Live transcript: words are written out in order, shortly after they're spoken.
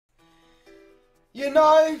You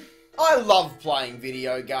know, I love playing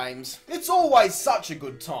video games. It's always such a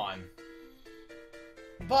good time.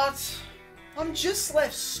 But I'm just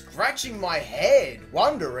left scratching my head,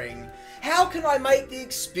 wondering, how can I make the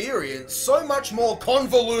experience so much more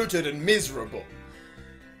convoluted and miserable?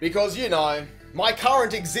 Because, you know, my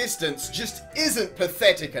current existence just isn't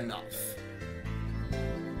pathetic enough.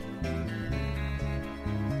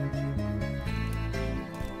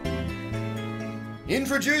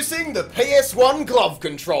 Introducing the PS1 glove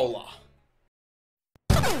controller.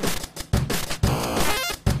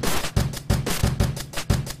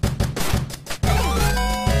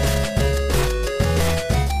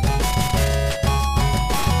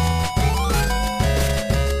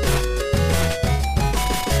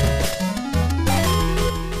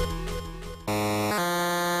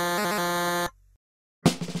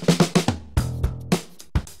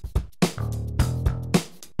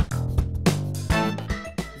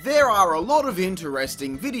 There are a lot of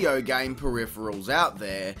interesting video game peripherals out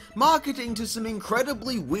there, marketing to some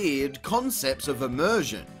incredibly weird concepts of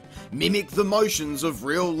immersion. Mimic the motions of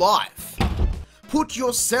real life. Put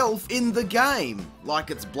yourself in the game, like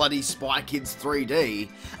it's bloody Spy Kids 3D,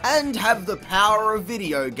 and have the power of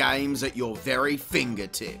video games at your very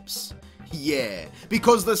fingertips. Yeah,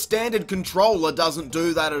 because the standard controller doesn't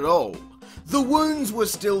do that at all. The wounds were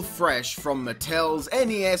still fresh from Mattel's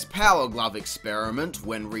NES Power Glove experiment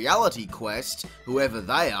when Reality Quest, whoever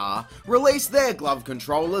they are, released their glove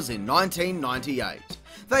controllers in 1998.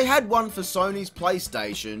 They had one for Sony's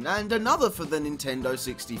PlayStation and another for the Nintendo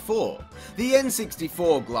 64. The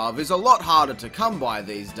N64 glove is a lot harder to come by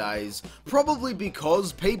these days, probably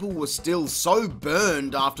because people were still so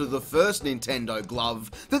burned after the first Nintendo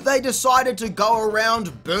glove that they decided to go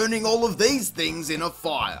around burning all of these things in a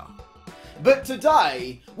fire. But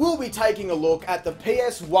today, we'll be taking a look at the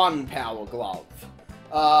PS1 Power Glove.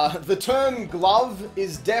 The term glove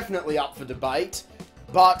is definitely up for debate,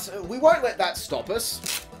 but we won't let that stop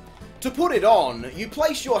us. To put it on, you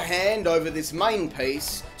place your hand over this main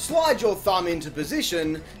piece, slide your thumb into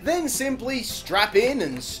position, then simply strap in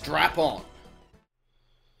and strap on.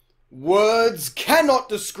 Words cannot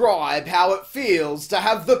describe how it feels to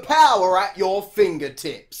have the power at your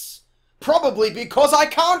fingertips. Probably because I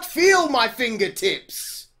can't feel my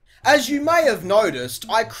fingertips. As you may have noticed,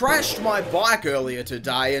 I crashed my bike earlier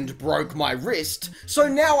today and broke my wrist, so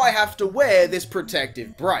now I have to wear this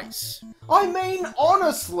protective brace. I mean,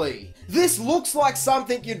 honestly, this looks like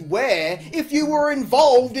something you'd wear if you were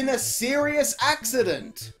involved in a serious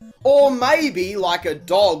accident. Or maybe, like a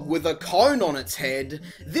dog with a cone on its head,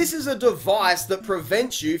 this is a device that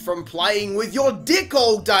prevents you from playing with your dick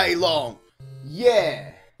all day long. Yeah.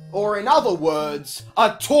 Or in other words,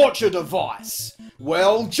 a torture device.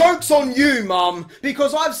 Well, joke's on you, Mum,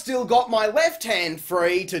 because I've still got my left hand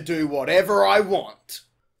free to do whatever I want.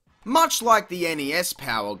 Much like the NES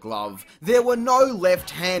Power Glove, there were no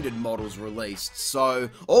left-handed models released, so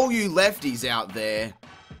all you lefties out there,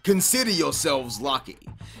 consider yourselves lucky.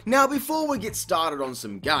 Now before we get started on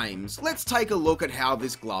some games, let's take a look at how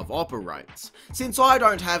this glove operates. Since I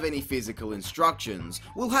don't have any physical instructions,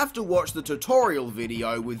 we'll have to watch the tutorial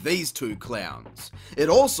video with these two clowns. It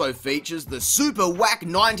also features the super whack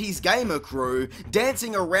 90s gamer crew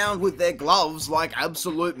dancing around with their gloves like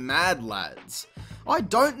absolute mad lads. I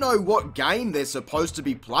don't know what game they're supposed to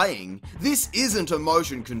be playing. This isn't a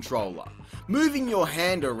motion controller. Moving your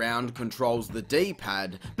hand around controls the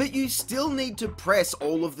D-pad, but you still need to press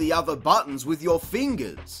all of the other buttons with your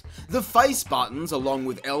fingers. The face buttons, along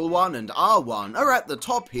with L1 and R1, are at the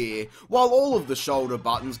top here, while all of the shoulder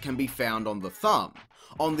buttons can be found on the thumb.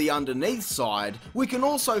 On the underneath side, we can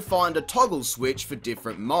also find a toggle switch for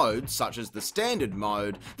different modes, such as the standard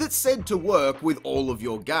mode, that's said to work with all of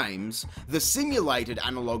your games, the simulated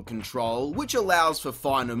analog control, which allows for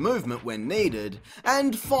finer movement when needed,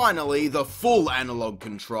 and finally the full analog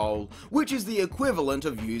control, which is the equivalent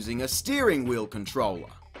of using a steering wheel controller.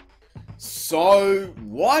 So,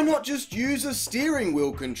 why not just use a steering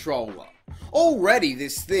wheel controller? Already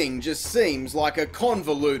this thing just seems like a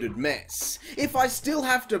convoluted mess. If I still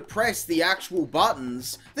have to press the actual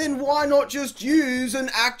buttons, then why not just use an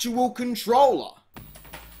actual controller?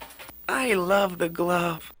 I love the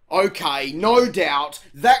glove. Okay, no doubt,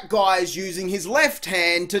 that guy is using his left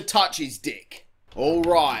hand to touch his dick.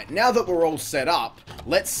 Alright, now that we're all set up,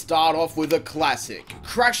 let's start off with a classic.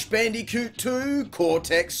 Crash Bandicoot 2,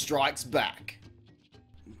 Cortex Strikes Back.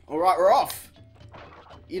 Alright, we're off.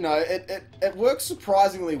 You know, it works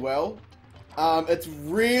surprisingly well. It's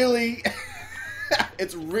really,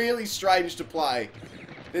 it's really strange to play.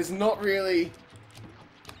 There's not really,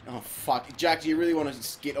 oh fuck, Jack, do you really want to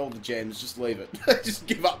just get all the gems? Just leave it. Just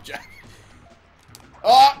give up, Jack.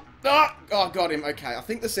 Oh, oh, oh, got him. Okay, I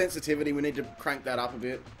think the sensitivity, we need to crank that up a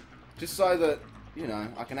bit. Just so that, you know,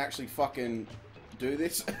 I can actually fucking do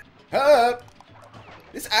this.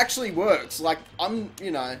 This actually works. Like, I'm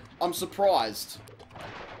surprised.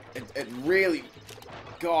 It really...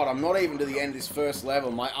 God, I'm not even to the end of this first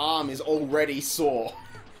level. My arm is already sore.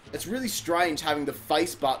 It's really strange having the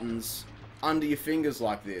face buttons under your fingers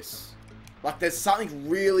like this. Like, there's something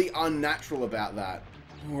really unnatural about that.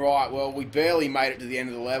 Right, well, we barely made it to the end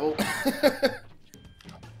of the level.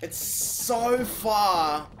 It's so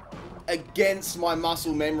far against my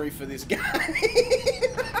muscle memory for this game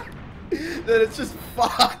that it's just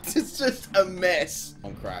fucked. It's just a mess.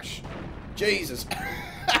 On crash. Jesus.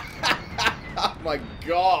 Oh my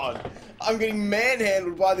god. I'm getting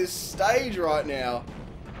manhandled by this stage right now.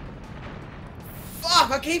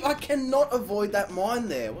 Fuck, I cannot avoid that mine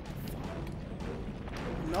there. What the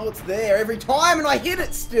fuck? No, it's there every time and I hit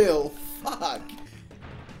it still. Fuck.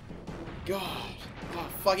 God. Oh,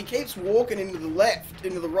 fuck, he keeps walking into the left,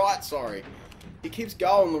 into the right, sorry. He keeps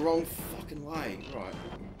going the wrong fucking way. Right.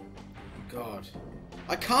 God.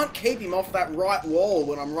 I can't keep him off that right wall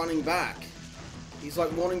when I'm running back. He's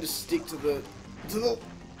like wanting to stick to the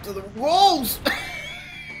walls!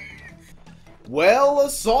 Well,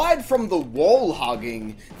 aside from the wall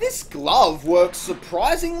hugging, this glove works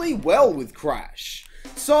surprisingly well with Crash.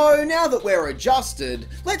 So now that we're adjusted,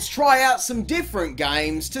 let's try out some different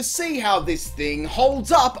games to see how this thing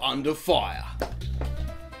holds up under fire.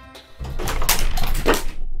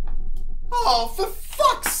 Oh, for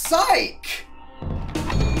fuck's sake!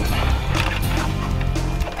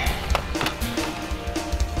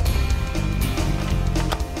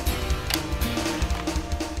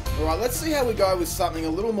 Alright, let's see how we go with something a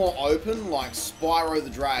little more open, like Spyro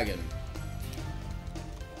the Dragon.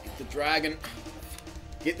 Get the dragon.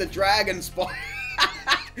 Get the dragon, Spyro.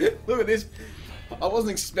 Look at this. I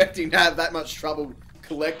wasn't expecting to have that much trouble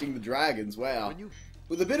collecting the dragons. Wow.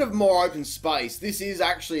 With a bit of more open space, this is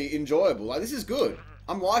actually enjoyable. Like, this is good.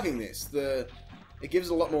 I'm liking this. It gives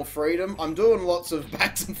a lot more freedom. I'm doing lots of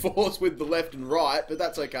backs and forths with the left and right, but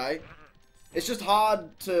that's okay. It's just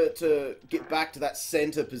hard to get back to that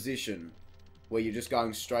center position where you're just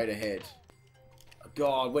going straight ahead.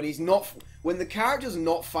 God, when the character's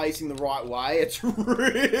not facing the right way, it's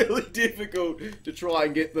really difficult to try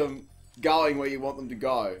and get them going where you want them to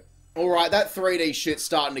go. Alright, that 3D shit's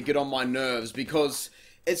starting to get on my nerves because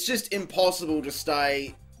it's just impossible to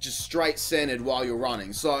stay just straight centered while you're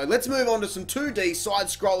running. So let's move on to some 2D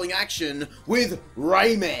side-scrolling action with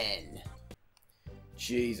Rayman.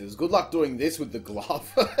 Jesus, good luck doing this with the glove.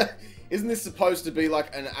 Isn't this supposed to be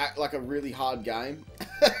like a really hard game?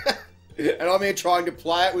 And I'm here trying to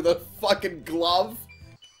play it with a fucking glove?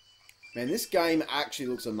 Man, this game actually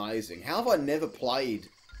looks amazing. How have I never played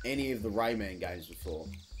any of the Rayman games before?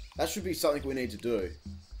 That should be something we need to do.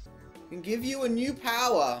 Can give you a new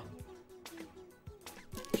power.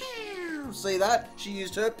 See that? She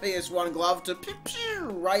used her PS1 glove to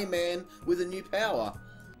Rayman with a new power.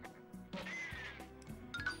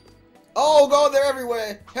 Oh god, they're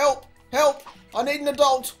everywhere! Help! Help! I need an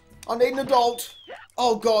adult! I need an adult!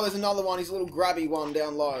 Oh god, there's another one. He's a little grabby one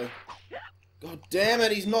down low. God damn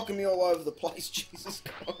it, he's knocking me all over the place. Jesus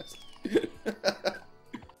Christ.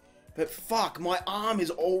 But fuck, my arm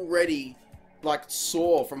is already, like,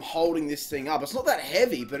 sore from holding this thing up. It's not that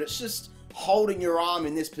heavy, but it's just holding your arm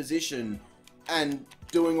in this position and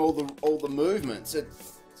doing all the movements. It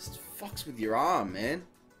just fucks with your arm, man.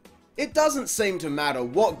 It doesn't seem to matter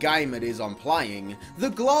what game it is I'm playing, the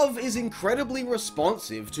glove is incredibly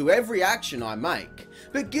responsive to every action I make,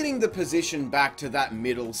 but getting the position back to that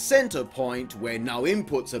middle center point where no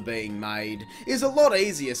inputs are being made is a lot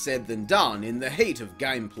easier said than done in the heat of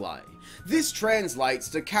gameplay. This translates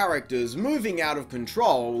to characters moving out of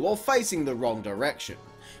control or facing the wrong direction.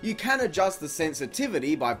 You can adjust the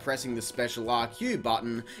sensitivity by pressing the special RQ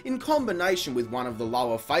button in combination with one of the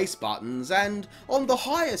lower face buttons, and on the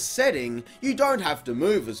highest setting you don't have to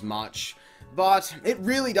move as much, but it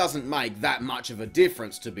really doesn't make that much of a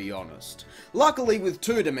difference, to be honest. Luckily, with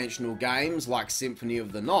two-dimensional games like Symphony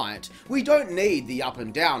of the Night, we don't need the up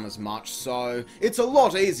and down as much, so it's a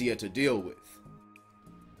lot easier to deal with.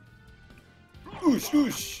 Oosh,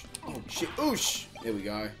 oosh. Oh shit, oosh. There we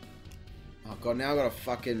go. Oh god, now I've got to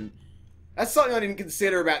fucking... That's something I didn't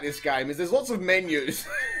consider about this game, is there's lots of menus.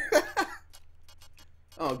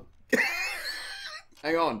 Oh.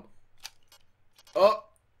 Hang on. Oh.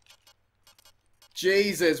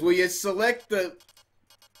 Jesus, will you select the...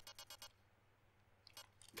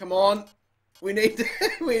 Come on. We need to...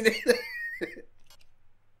 we need to...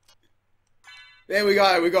 There we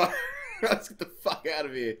go, we got... Let's get the fuck out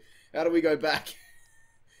of here. How do we go back?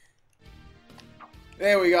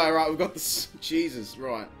 There we go, right, we've got this. Jesus,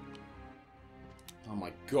 right. Oh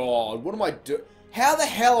my god, what am I doing? How the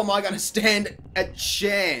hell am I going to stand a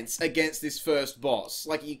chance against this first boss?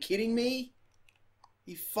 Like, are you kidding me? Are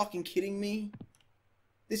you fucking kidding me?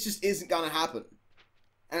 This just isn't going to happen.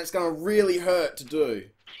 And it's going to really hurt to do.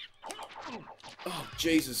 Oh,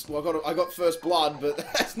 Jesus. Well, I got first blood, but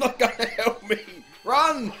that's not going to help me.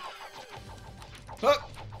 Run! Hup.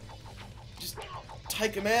 Just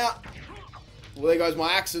take him out. Well, there goes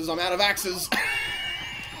my axes. I'm out of axes.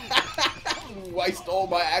 Waste all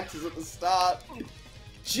my axes at the start.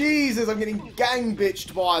 Jesus, I'm getting gang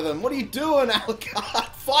bitched by them. What are you doing, Alucard?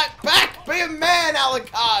 Fight back! Be a man,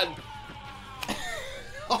 Alucard!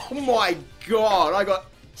 Oh my god, I got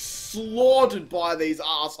slaughtered by these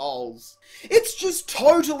assholes. It's just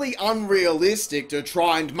totally unrealistic to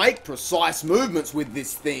try and make precise movements with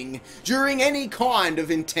this thing during any kind of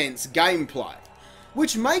intense gameplay.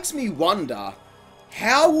 Which makes me wonder,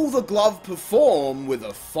 how will the glove perform with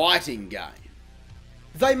a fighting game?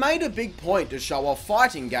 They made a big point to show off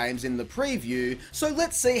fighting games in the preview, so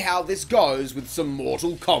let's see how this goes with some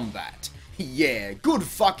Mortal Kombat. Yeah, good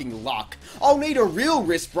fucking luck. I'll need a real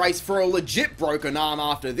wrist brace for a legit broken arm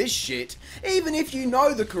after this shit. Even if you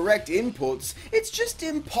know the correct inputs, it's just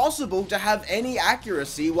impossible to have any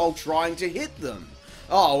accuracy while trying to hit them.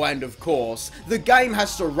 Oh, and of course, the game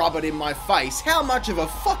has to rub it in my face how much of a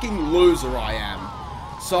fucking loser I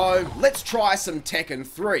am. So, let's try some Tekken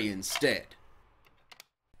 3 instead.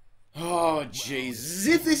 Oh, jeez. As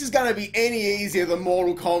if this is going to be any easier than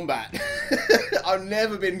Mortal Kombat. I've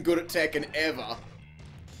never been good at Tekken, ever.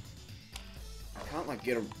 I can't, like,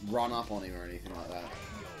 get a run up on him or anything like that.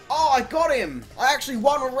 Oh, I got him! I actually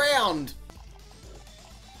won a round!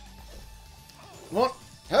 What?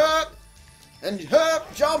 Herp! And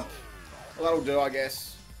herp! Jump! Well, that'll do, I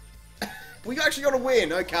guess. We actually got a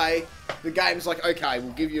win, okay. The game's like, okay,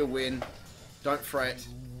 we'll give you a win. Don't fret.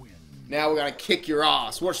 Now we're gonna kick your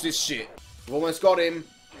ass. Watch this shit. We've almost got him.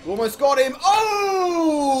 We've almost got him.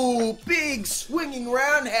 Oh! Big swinging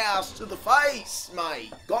roundhouse to the face,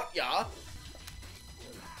 mate. Got ya.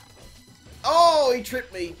 Oh, he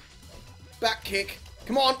tripped me. Back kick.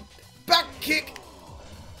 Come on. Back kick.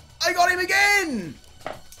 I got him again.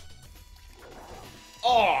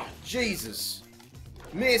 Oh, Jesus.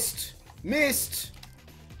 Missed. Missed.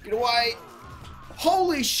 Get away.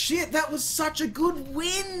 Holy shit, that was such a good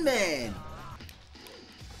win, man!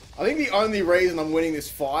 I think the only reason I'm winning this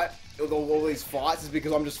fight, with all these fights, is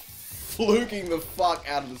because I'm just fluking the fuck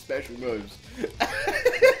out of the special moves.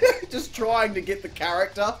 Just trying to get the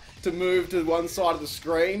character to move to one side of the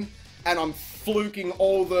screen, and I'm fluking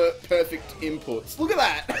all the perfect inputs. Look at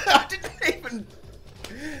that!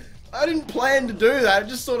 I didn't plan to do that, it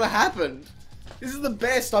just sort of happened. This is the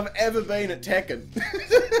best I've ever been at Tekken.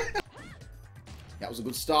 That was a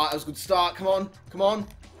good start. That was a good start. Come on. Come on.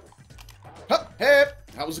 Hup, hip.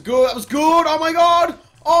 That was good. That was good. Oh my god.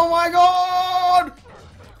 Oh my god.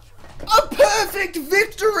 A perfect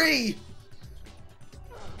victory.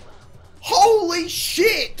 Holy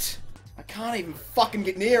shit. I can't even fucking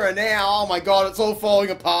get near her now. Oh my god. It's all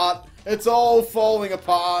falling apart. It's all falling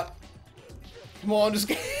apart. Come on. Just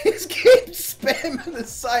keep spamming the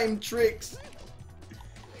same tricks.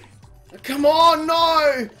 Come on.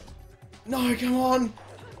 No. No, come on.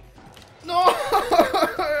 No!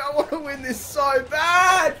 I want to win this so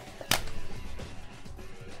bad!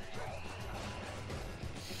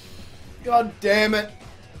 God damn it.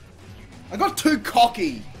 I got too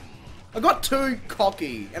cocky. And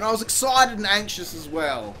I was excited and anxious as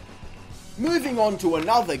well. Moving on to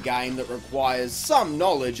another game that requires some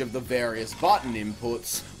knowledge of the various button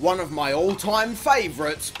inputs, one of my all-time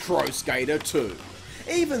favourites, Pro Skater 2.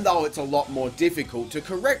 Even though it's a lot more difficult to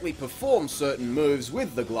correctly perform certain moves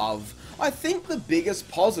with the glove, I think the biggest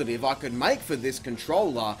positive I could make for this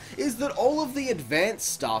controller is that all of the advanced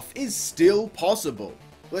stuff is still possible.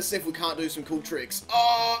 Let's see if we can't do some cool tricks.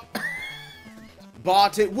 Oh!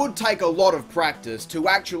 But it would take a lot of practice to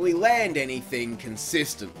actually land anything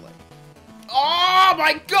consistently. Oh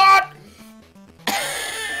my god!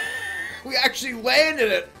 We actually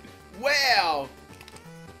landed it! Wow!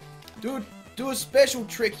 Dude. Do a special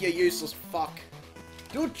trick, you useless fuck.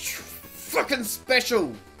 Do a fucking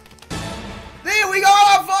special. There we go!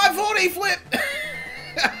 540 flip!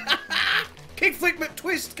 Kickflip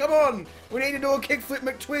McTwist, come on! We need to do a kickflip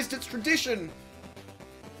McTwist, it's tradition.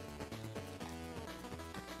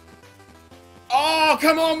 Oh,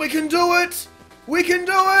 come on, we can do it! We can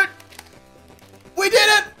do it! We did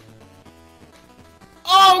it!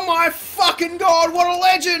 Oh my fucking god, what a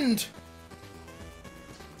legend!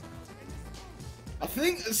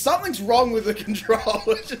 think something's wrong with the control.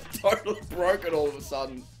 It's just totally broken all of a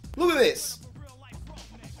sudden. Look at this.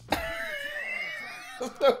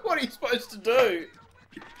 What are you supposed to do?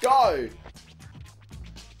 Go.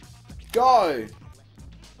 Go.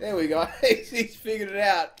 There we go. He's figured it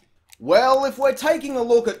out. Well, if we're taking a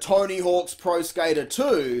look at Tony Hawk's Pro Skater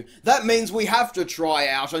 2, that means we have to try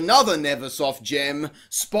out another Neversoft gem,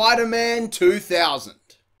 Spider-Man 2000.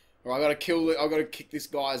 Alright, I gotta kick this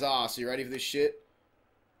guy's ass. Are you ready for this shit?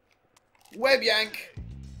 Web yank!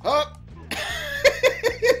 Up!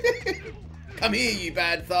 Come here, you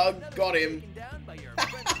bad thug. Got him.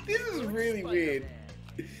 This is really weird.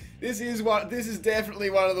 This is definitely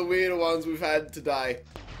one of the weirder ones we've had today.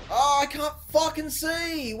 Oh, I can't fucking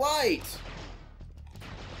see! Wait!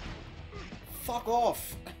 Fuck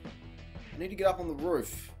off. I need to get up on the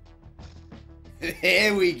roof.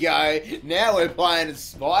 There we go. Now we're playing as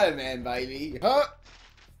Spider-Man, baby. Huh?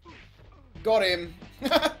 Got him.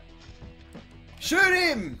 Shoot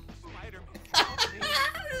him!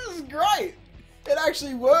 This is great. It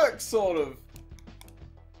actually works, sort of.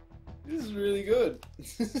 This is really good.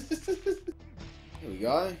 There we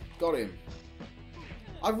go. Got him.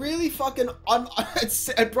 I really fucking...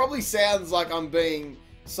 it probably sounds like I'm being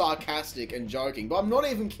sarcastic and joking, but I'm not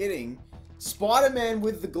even kidding. Spider-Man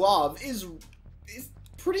with the glove is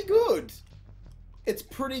pretty good. It's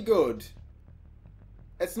pretty good.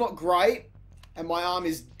 It's not great, and my arm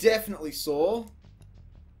is definitely sore,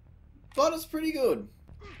 but it's pretty good.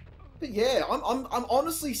 But yeah, I'm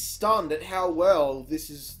honestly stunned at how well this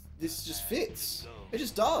just fits. It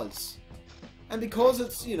just does. And because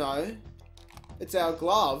it's, you know, it's our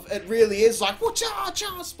glove, it really is like,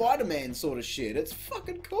 wha-cha-cha, Spider-Man sort of shit. It's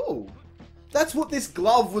fucking cool. That's what this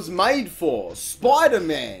glove was made for.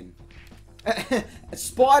 Spider-Man.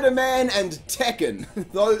 Spider-Man and Tekken.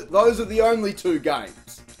 Those are the only two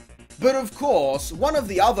games. But of course, one of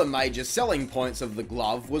the other major selling points of the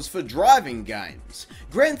glove was for driving games.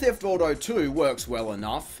 Grand Theft Auto 2 works well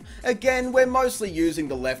enough. Again, we're mostly using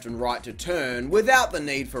the left and right to turn without the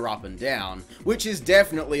need for up and down, which is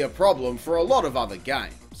definitely a problem for a lot of other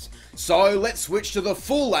games. So let's switch to the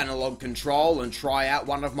full analog control and try out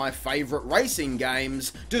one of my favourite racing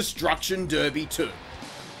games, Destruction Derby 2.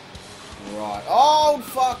 Right. Oh,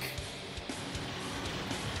 fuck.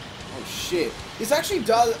 Oh, shit. This actually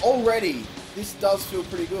does, already, this does feel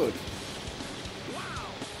pretty good.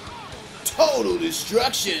 Total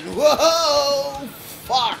destruction. Whoa!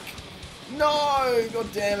 Fuck. No!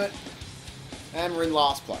 God damn it. And we're in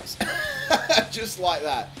last place. Just like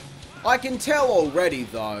that. I can tell already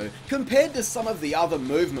though, compared to some of the other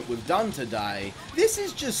movement we've done today, this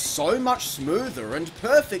is just so much smoother and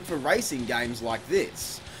perfect for racing games like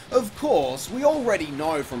this. Of course, we already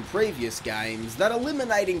know from previous games that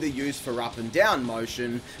eliminating the use for up and down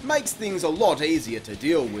motion makes things a lot easier to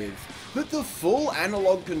deal with, but the full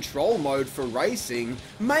analog control mode for racing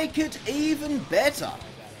make it even better.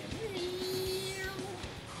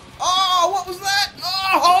 Oh, what was that?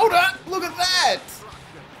 Oh, hold up! Look at that!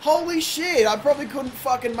 Holy shit, I probably couldn't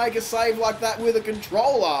fucking make a save like that with a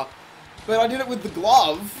controller, but I did it with the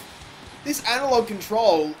glove. This analog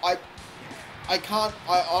control, I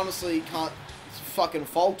honestly can't fucking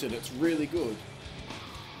fault it. It's really good.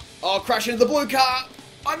 Oh, crash into the blue car.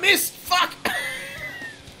 I missed. Fuck.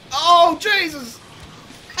 Oh, Jesus.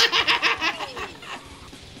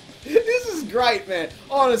 This is great, man.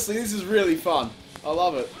 Honestly, this is really fun. I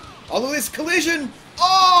love it. Oh, look at this collision.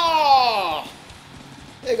 Oh.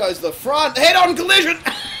 There goes the front. Head-on collision.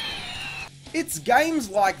 It's games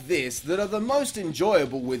like this that are the most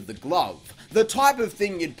enjoyable with the glove. The type of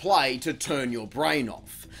thing you'd play to turn your brain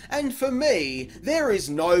off. And for me, there is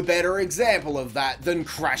no better example of that than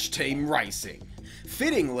Crash Team Racing.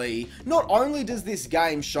 Fittingly, not only does this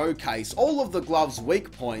game showcase all of the glove's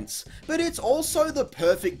weak points, but it's also the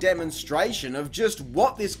perfect demonstration of just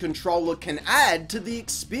what this controller can add to the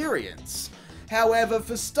experience. However,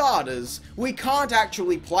 for starters, we can't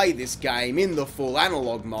actually play this game in the full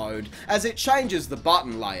analog mode, as it changes the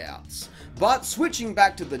button layouts. But switching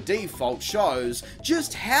back to the default shows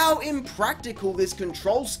just how impractical this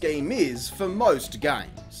control scheme is for most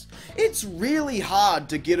games. It's really hard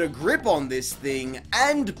to get a grip on this thing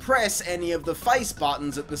and press any of the face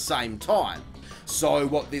buttons at the same time. So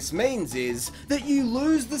what this means is that you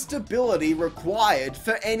lose the stability required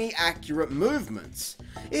for any accurate movements.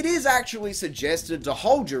 It is actually suggested to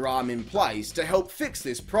hold your arm in place to help fix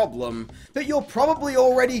this problem, but you're probably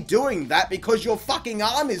already doing that because your fucking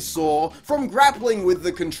arm is sore from grappling with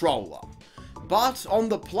the controller. But on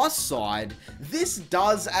the plus side, this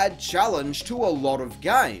does add challenge to a lot of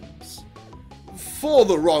games. For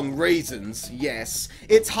the wrong reasons, yes.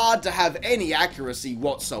 It's hard to have any accuracy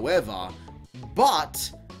whatsoever,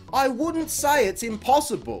 but I wouldn't say it's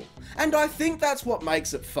impossible, and I think that's what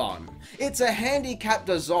makes it fun. It's a handicap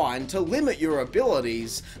designed to limit your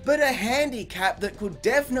abilities, but a handicap that could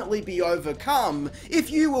definitely be overcome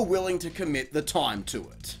if you were willing to commit the time to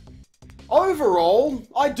it. Overall,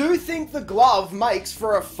 I do think the glove makes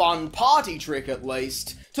for a fun party trick at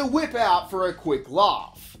least, to whip out for a quick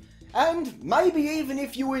laugh. And maybe even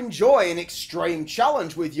if you enjoy an extreme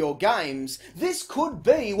challenge with your games, this could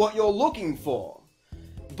be what you're looking for.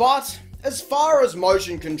 But as far as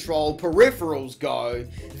motion control peripherals go,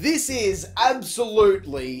 this is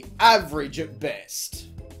absolutely average at best.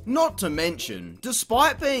 Not to mention,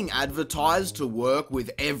 despite being advertised to work with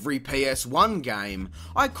every PS1 game,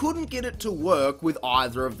 I couldn't get it to work with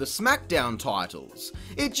either of the SmackDown titles.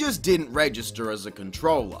 It just didn't register as a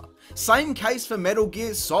controller. Same case for Metal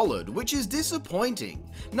Gear Solid, which is disappointing.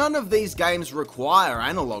 None of these games require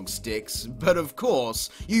analog sticks, but of course,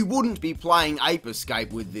 you wouldn't be playing Ape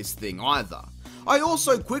Escape with this thing either. I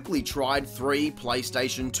also quickly tried 3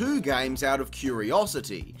 PlayStation 2 games out of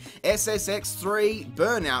curiosity, SSX 3,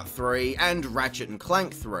 Burnout 3, and Ratchet &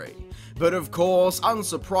 Clank 3. But of course,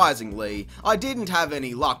 unsurprisingly, I didn't have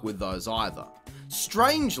any luck with those either.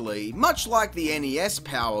 Strangely, much like the NES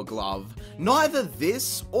Power Glove, neither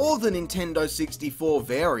this or the Nintendo 64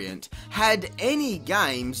 variant had any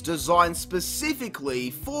games designed specifically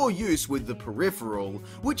for use with the peripheral,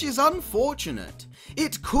 which is unfortunate.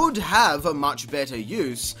 It could have a much better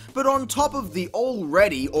use, but on top of the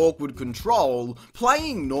already awkward control,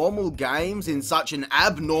 playing normal games in such an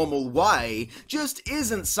abnormal way just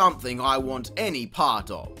isn't something I want any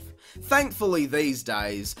part of. Thankfully these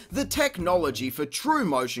days, the technology for true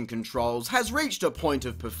motion controls has reached a point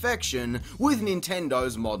of perfection with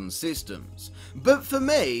Nintendo's modern systems. But for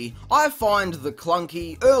me, I find the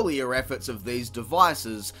clunky, earlier efforts of these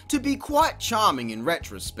devices to be quite charming in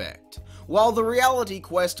retrospect. While the Reality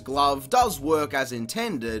Quest glove does work as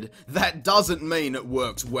intended, that doesn't mean it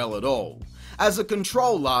works well at all. As a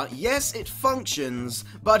controller, yes it functions,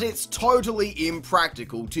 but it's totally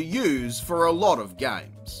impractical to use for a lot of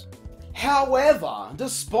games. However,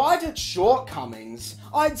 despite its shortcomings,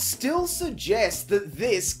 I'd still suggest that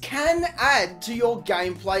this can add to your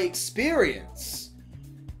gameplay experience.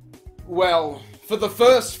 Well, for the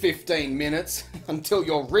first 15 minutes, until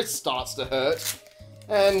your wrist starts to hurt,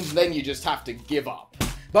 and then you just have to give up.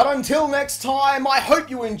 But until next time, I hope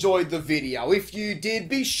you enjoyed the video. If you did,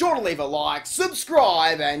 be sure to leave a like,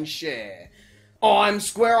 subscribe, and share. I'm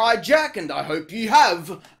Square-Eyed Jack, and I hope you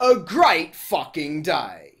have a great fucking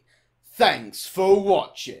day. Thanks for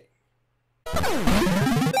watching.